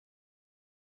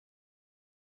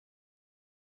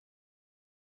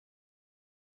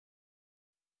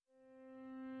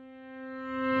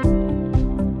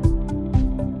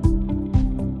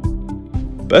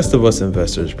Best of Us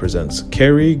Investors presents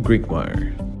Carrie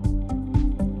Griegmeyer.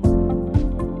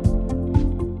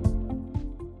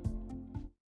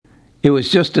 It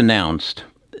was just announced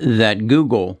that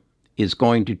Google is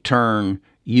going to turn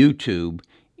YouTube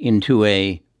into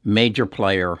a major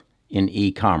player in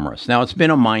e-commerce. Now, it's been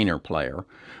a minor player,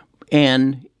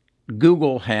 and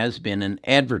Google has been an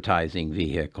advertising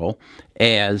vehicle,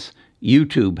 as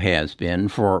YouTube has been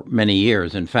for many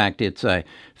years. In fact, it's a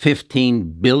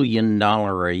 $15 billion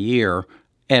a year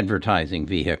advertising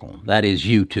vehicle. That is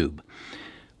YouTube.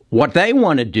 What they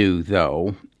want to do,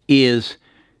 though, is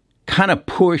kind of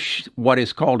push what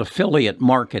is called affiliate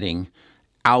marketing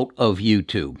out of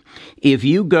YouTube. If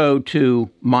you go to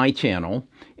my channel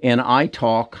and I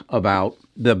talk about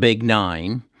the Big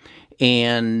Nine,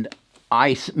 and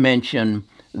I mention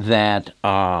that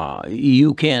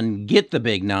you can get the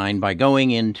Big Nine by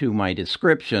going into my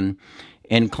description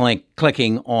and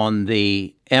clicking on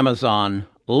the Amazon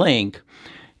link.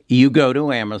 You go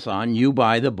to Amazon, you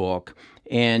buy the book,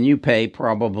 and you pay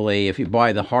probably, if you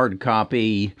buy the hard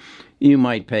copy, you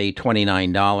might pay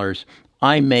 $29.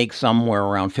 I make somewhere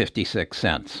around 56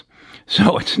 cents.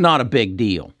 So it's not a big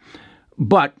deal.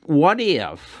 But what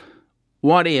if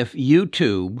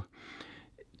YouTube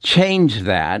changed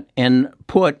that and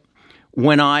put,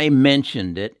 when I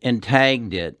mentioned it and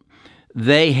tagged it,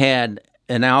 they had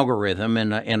an algorithm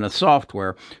and a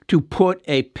software to put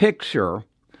a picture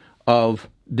of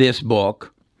this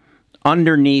book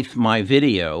underneath my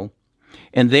video,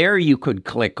 and there you could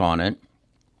click on it,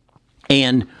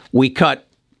 and we cut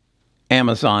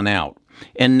Amazon out.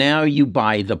 And now you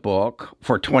buy the book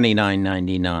for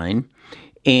 $29.99,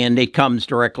 and it comes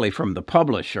directly from the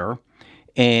publisher.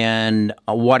 And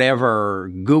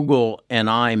whatever Google and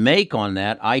I make on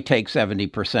that, I take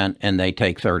 70% and they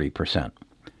take 30%.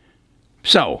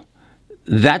 So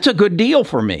that's a good deal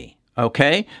for me,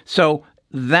 okay? So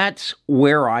that's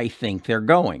where I think they're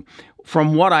going.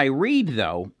 From what I read,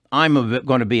 though, I'm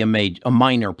going to be a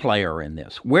minor player in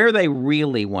this. Where they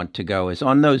really want to go is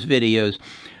on those videos.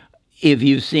 If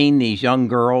you've seen these young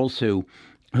girls who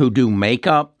do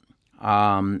makeup,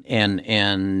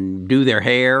 and do their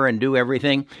hair and do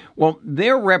everything, well,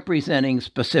 they're representing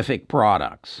specific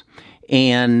products,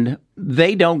 and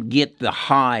they don't get the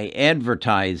high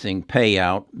advertising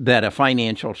payout that a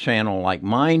financial channel like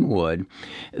mine would.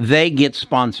 They get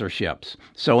sponsorships.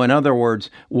 So in other words,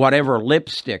 whatever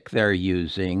lipstick they're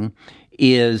using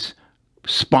is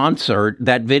sponsored.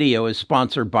 That video is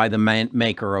sponsored by the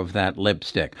maker of that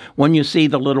lipstick. When you see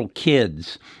the little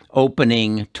kids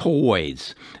opening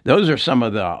toys, those are some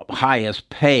of the highest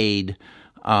paid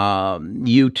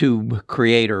YouTube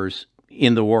creators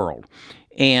in the world.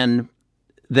 And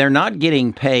they're not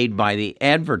getting paid by the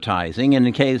advertising. In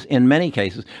many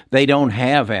cases, they don't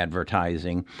have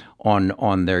advertising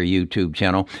on their YouTube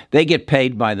channel. They get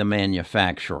paid by the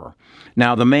manufacturer.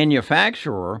 Now, the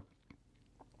manufacturer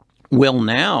will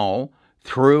now,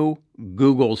 through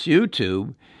Google's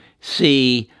YouTube,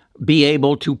 be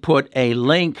able to put a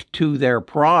link to their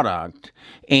product,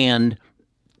 and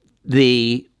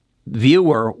the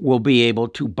viewer will be able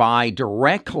to buy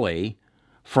directly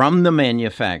from the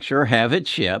manufacturer, have it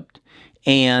shipped,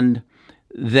 and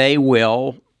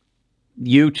YouTube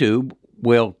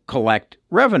will collect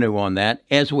revenue on that,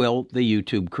 as will the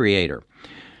YouTube creator.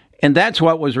 And that's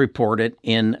what was reported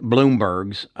in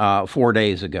Bloomberg's 4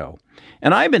 days ago.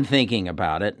 And I've been thinking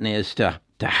about it as to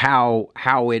how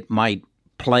it might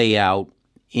play out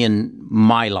in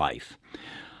my life.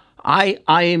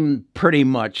 I'm pretty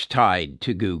much tied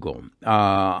to Google.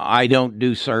 I don't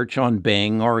do search on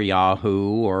Bing or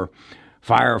Yahoo or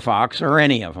Firefox or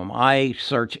any of them. I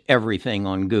search everything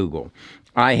on Google.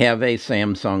 I have a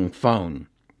Samsung phone.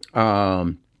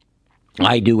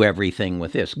 I do everything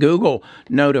with this. Google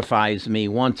notifies me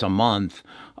once a month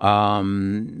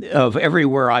of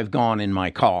everywhere I've gone in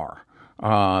my car.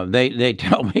 They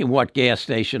tell me what gas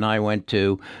station I went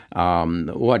to,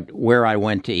 where I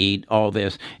went to eat, all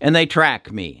this, and they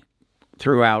track me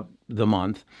throughout the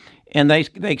month, and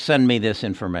they send me this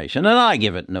information, and I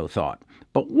give it no thought.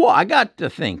 But I got to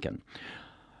thinking.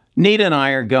 Nita and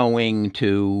I are going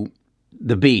to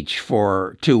the beach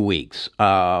for 2 weeks.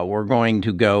 We're going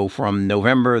to go from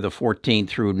November the 14th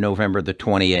through November the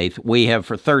 28th. We have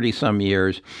for 30-some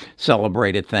years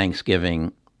celebrated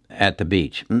Thanksgiving at the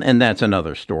beach, and that's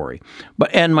another story.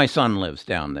 And my son lives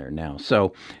down there now.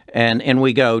 So, and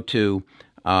we go to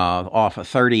off of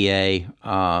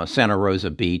 30A, Santa Rosa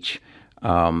Beach,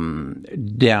 down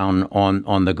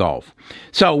on the Gulf.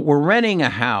 So we're renting a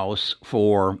house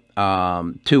for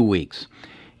 2 weeks.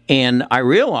 And I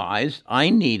realized I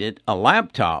needed a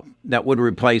laptop that would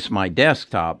replace my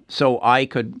desktop so I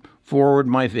could forward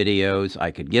my videos.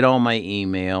 I could get all my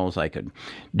emails. I could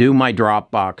do my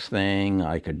Dropbox thing.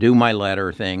 I could do my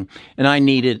letter thing. And I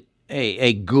needed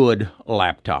a good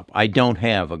laptop. I don't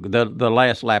have the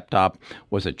last laptop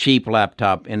was a cheap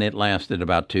laptop, and it lasted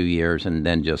about 2 years and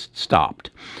then just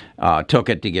stopped. Took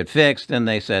it to get fixed, and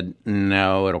they said,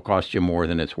 no, it'll cost you more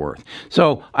than it's worth.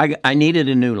 So I needed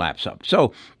a new laptop.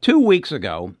 So 2 weeks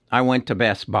ago, I went to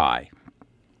Best Buy.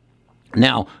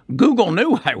 Now, Google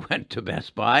knew I went to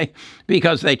Best Buy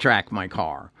because they track my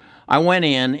car. I went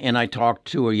in and I talked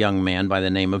to a young man by the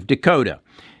name of Dakota.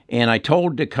 And I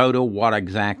told Dakota what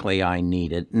exactly I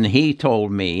needed. And he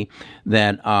told me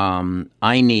that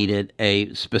I needed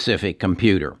a specific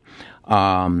computer.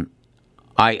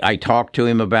 I talked to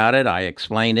him about it. I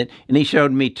explained it. And he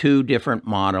showed me 2 different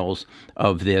models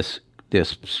of this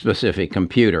specific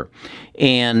computer.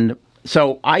 And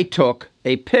so I took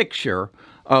a picture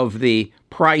of the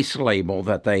price label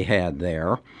that they had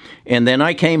there. And then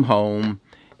I came home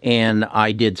and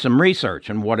I did some research.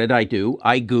 And what did I do?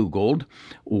 I Googled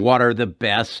what are the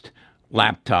best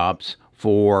laptops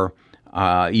for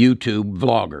YouTube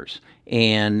vloggers.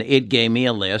 And it gave me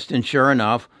a list. And sure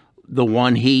enough, the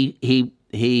one he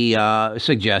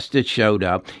suggested showed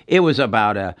up. It was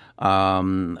about a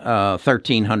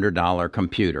 $1,300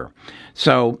 computer.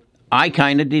 So I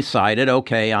kind of decided,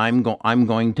 okay, I'm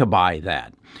going to buy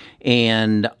that.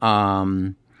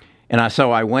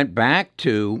 So I went back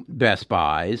to Best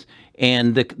Buy's,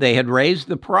 and they had raised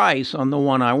the price on the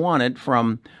one I wanted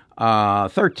from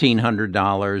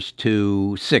 $1,300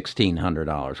 to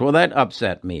 $1,600. Well, that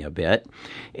upset me a bit.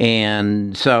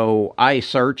 And so I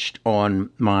searched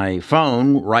on my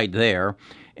phone right there,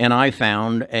 and I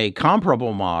found a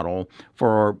comparable model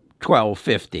for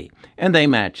 $1,250, and they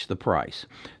matched the price.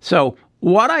 So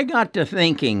what I got to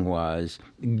thinking was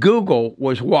Google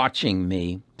was watching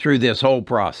me through this whole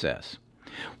process.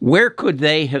 Where could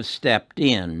they have stepped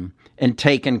in and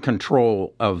taken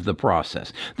control of the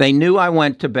process? They knew I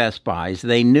went to Best Buy's.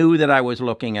 They knew that I was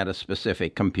looking at a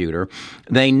specific computer.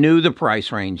 They knew the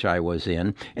price range I was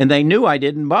in, and they knew I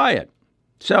didn't buy it.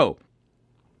 So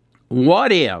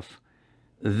what if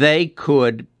they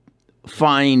could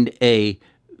find a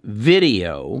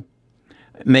video,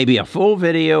 maybe a full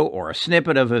video or a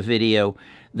snippet of a video,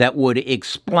 that would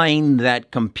explain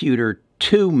that computer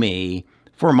to me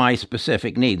for my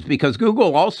specific needs? Because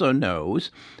Google also knows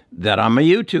that I'm a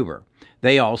YouTuber.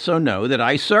 They also know that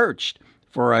I searched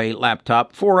for a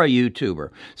laptop for a YouTuber.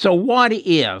 So what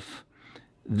if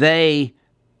they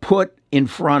put in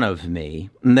front of me,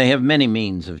 and they have many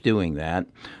means of doing that,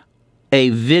 a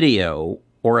video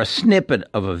or a snippet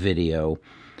of a video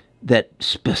that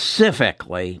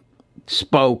specifically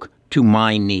spoke to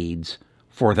my needs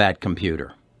for that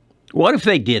computer? What if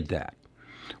they did that?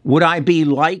 Would I be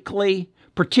likely,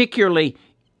 particularly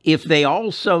if they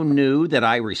also knew that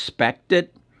I respected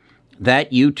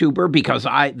that YouTuber because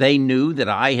they knew that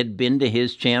I had been to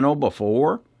his channel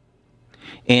before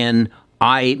and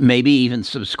I maybe even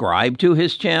subscribed to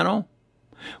his channel?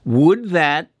 Would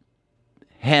that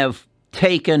have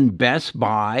taken Best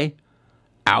Buy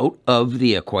out of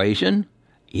the equation?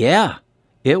 Yeah,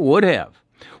 it would have.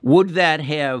 Would that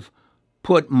have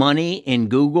put money in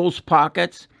Google's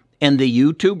pockets and the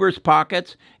YouTubers'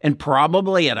 pockets, and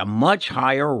probably at a much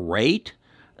higher rate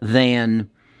than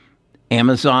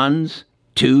Amazon's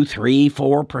 2, 3,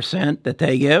 4% that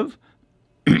they give?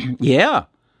 Yeah,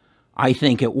 I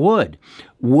think it would.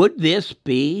 Would this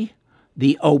be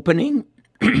the opening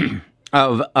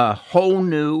of a whole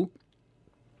new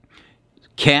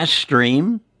cash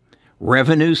stream,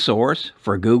 revenue source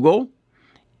for Google?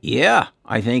 Yeah,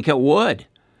 I think it would.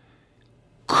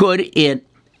 Could it?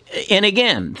 And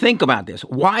again, think about this.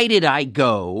 Why did I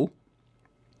go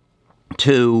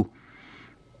to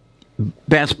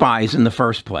Best Buy's in the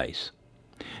first place?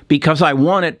 Because I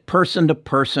wanted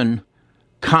person-to-person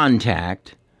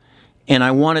contact, and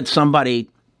I wanted somebody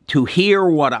to hear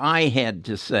what I had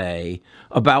to say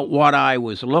about what I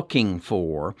was looking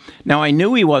for. Now, I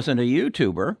knew he wasn't a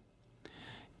YouTuber.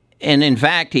 And in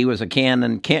fact, he was a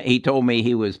Canon. He told me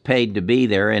he was paid to be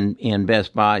there in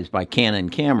Best Buy's by Canon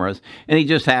cameras, and he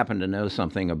just happened to know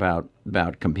something about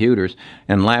computers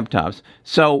and laptops.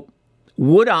 So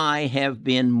would I have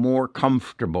been more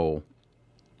comfortable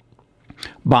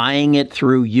buying it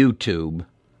through YouTube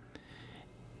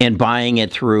and buying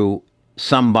it through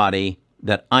somebody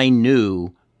that I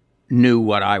knew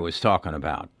what I was talking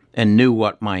about and knew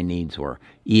what my needs were?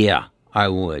 Yeah, I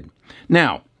would.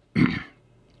 Now,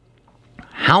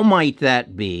 how might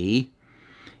that be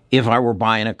if I were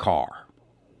buying a car?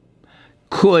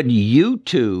 Could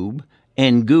YouTube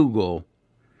and Google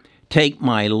take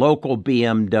my local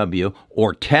BMW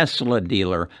or Tesla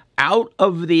dealer out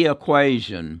of the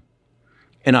equation,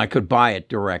 and I could buy it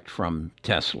direct from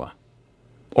Tesla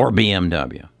or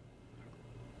BMW.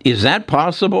 Is that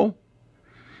possible?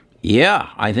 Yeah,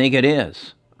 I think it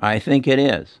is. I think it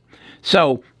is.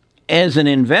 So, as an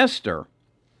investor,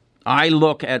 I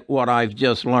look at what I've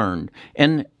just learned,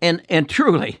 and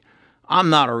truly, I'm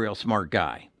not a real smart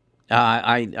guy.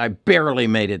 I barely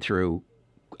made it through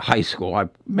high school. I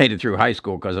made it through high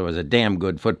school because I was a damn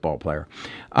good football player.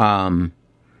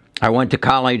 I went to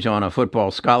college on a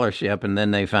football scholarship, and then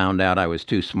they found out I was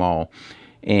too small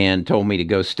and told me to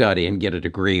go study and get a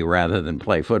degree rather than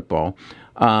play football.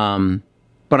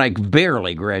 But I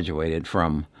barely graduated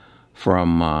from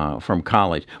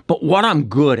college. But what I'm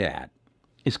good at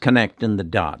is connecting the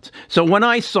dots. So when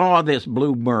I saw this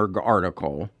Bloomberg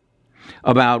article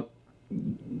about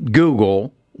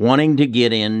Google wanting to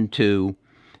get into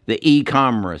the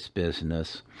e-commerce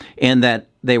business and that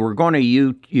they were going to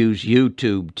use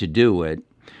YouTube to do it,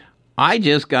 I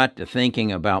just got to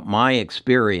thinking about my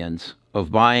experience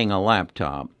of buying a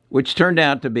laptop, which turned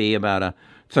out to be about a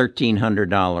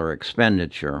 $1,300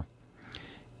 expenditure,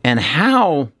 and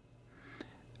how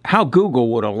Google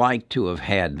would have liked to have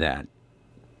had that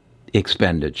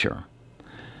expenditure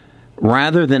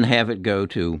rather than have it go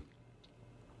to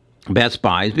Best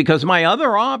Buy's, because my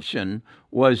other option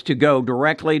was to go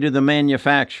directly to the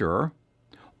manufacturer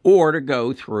or to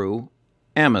go through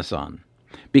Amazon,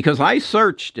 because I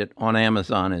searched it on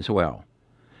Amazon as well.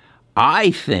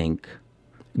 I think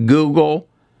Google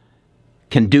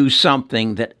can do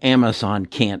something that Amazon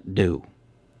can't do,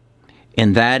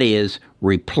 and that is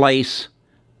replace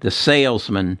the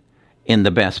salesman in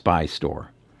the Best Buy store,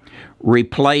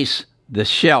 replace the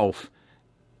shelf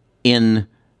in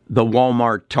the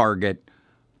Walmart, Target,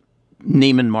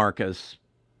 Neiman Marcus,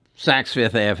 Saks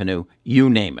Fifth Avenue, you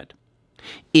name it.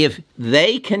 If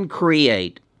they can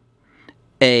create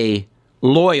a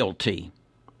loyalty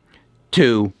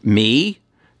to me,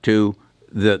 to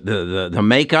the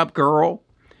makeup girl,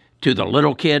 to the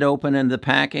little kid opening the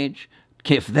package,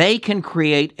 if they can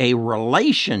create a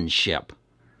relationship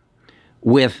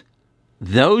with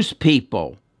those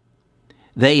people,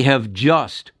 they have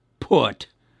just put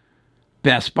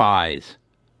Best Buy's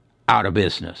out of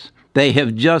business. They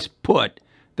have just put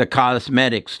the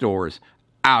cosmetic stores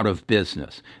out of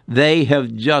business. They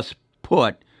have just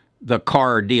put the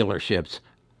car dealerships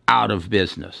out of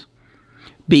business,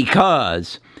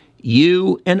 because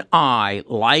you and I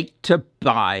like to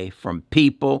buy from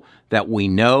people that we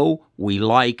know, we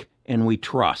like, and we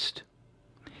trust.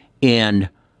 And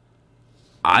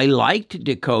I liked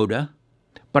Dakota,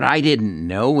 but I didn't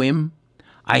know him.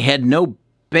 I had no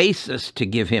basis to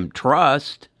give him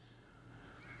trust.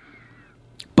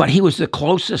 But he was the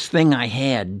closest thing I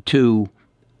had to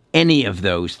any of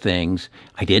those things.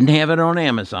 I didn't have it on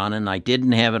Amazon, and I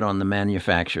didn't have it on the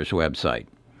manufacturer's website.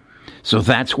 So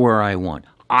that's where I want.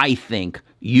 I think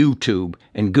YouTube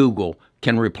and Google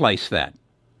can replace that.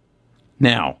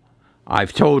 Now,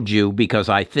 I've told you, because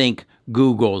I think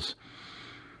Google's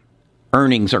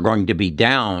earnings are going to be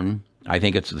down, I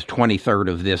think it's the 23rd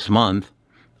of this month,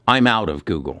 I'm out of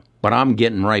Google, but I'm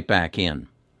getting right back in.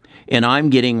 And I'm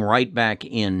getting right back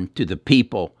into the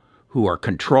people who are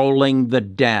controlling the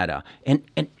data. And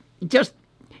it just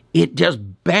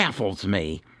baffles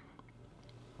me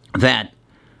that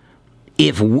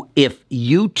if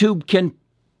YouTube can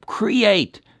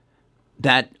create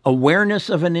that awareness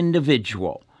of an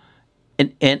individual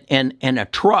and a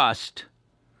trust,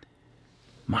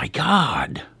 my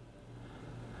God,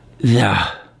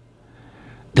 the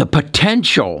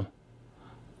potential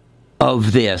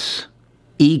of this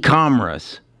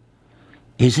e-commerce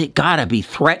is it got to be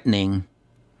threatening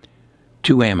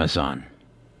to Amazon.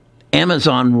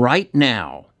 Amazon right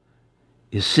now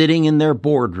is sitting in their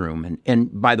boardroom, and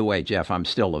by the way, Jeff, I'm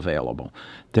still available.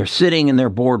 They're sitting in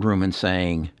their boardroom and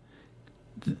saying,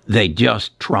 they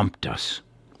just trumped us.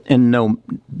 And no,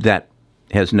 that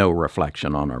has no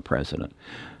reflection on our president.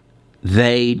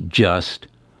 They just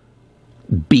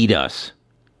beat us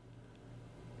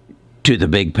to the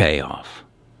big payoff.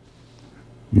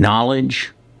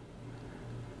 Knowledge,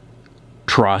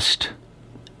 trust,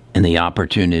 and the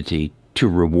opportunity to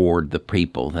reward the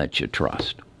people that you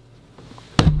trust.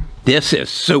 This is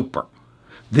super.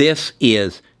 This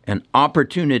is an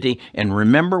opportunity, and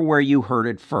remember where you heard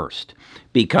it first,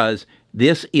 because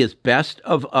this is Best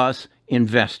of Us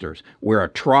Investors. We're a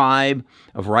tribe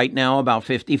of right now about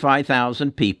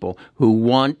 55,000 people who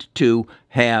want to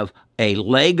have a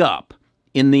leg up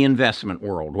in the investment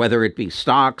world, whether it be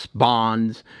stocks,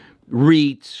 bonds,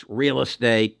 REITs, real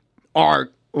estate,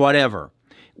 art, whatever.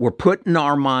 We're putting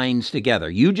our minds together.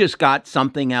 You just got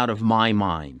something out of my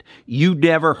mind. You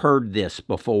never heard this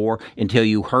before until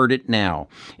you heard it now.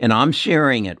 And I'm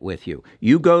sharing it with you.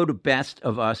 You go to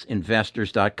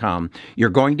bestofusinvestors.com. You're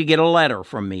going to get a letter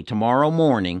from me tomorrow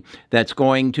morning that's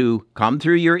going to come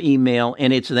through your email,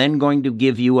 and it's then going to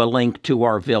give you a link to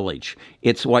our village.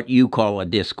 It's what you call a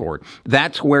Discord.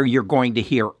 That's where you're going to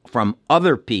hear from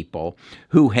other people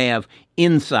who have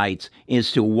insights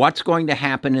as to what's going to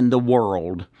happen in the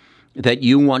world that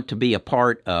you want to be a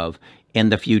part of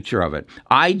and the future of it.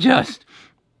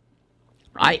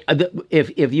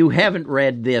 If you haven't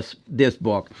read this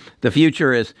book, The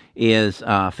Future is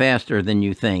Faster Than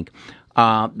You Think.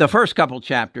 The first couple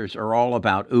chapters are all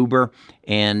about Uber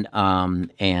and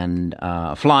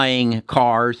flying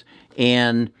cars,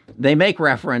 and they make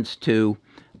reference to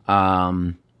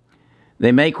the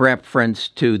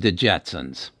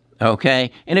Jetsons.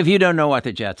 Okay, and if you don't know what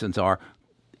the Jetsons are,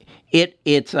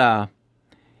 it's a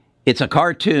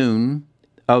cartoon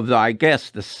of the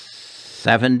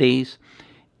 70s,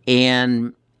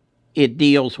 and it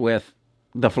deals with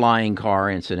the flying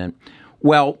car incident.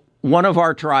 Well, one of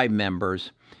our tribe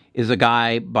members is a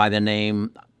guy by the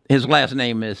name, his last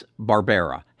name is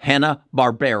Barbera.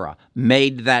 Hanna-Barbera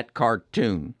made that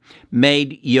cartoon,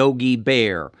 made Yogi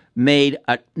Bear, made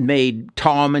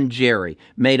Tom and Jerry,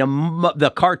 made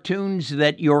the cartoons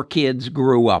that your kids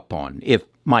grew up on, if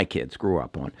my kids grew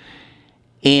up on.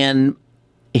 And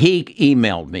he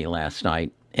emailed me last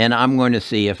night, and I'm going to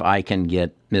see if I can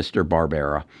get Mr.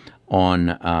 Barbera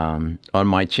on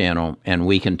my channel, and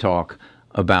we can talk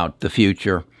about the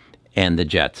future and the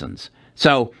Jetsons.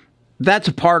 So that's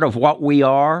a part of what we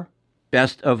are.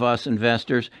 Best of Us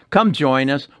Investors. Come join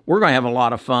us. We're going to have a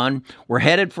lot of fun. We're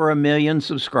headed for 1 million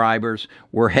subscribers.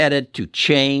 We're headed to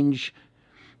change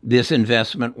this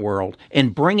investment world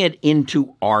and bring it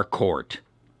into our court,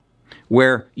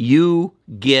 where you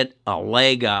get a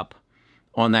leg up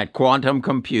on that quantum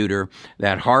computer,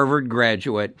 that Harvard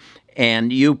graduate,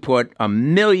 and you put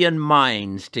 1 million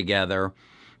minds together,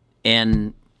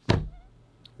 and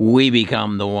we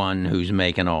become the one who's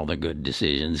making all the good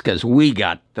decisions because we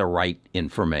got the right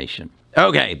information.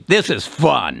 Okay, this is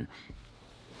fun.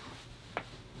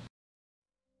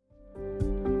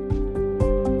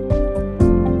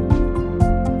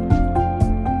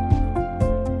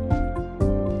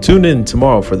 Tune in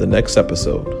tomorrow for the next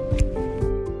episode.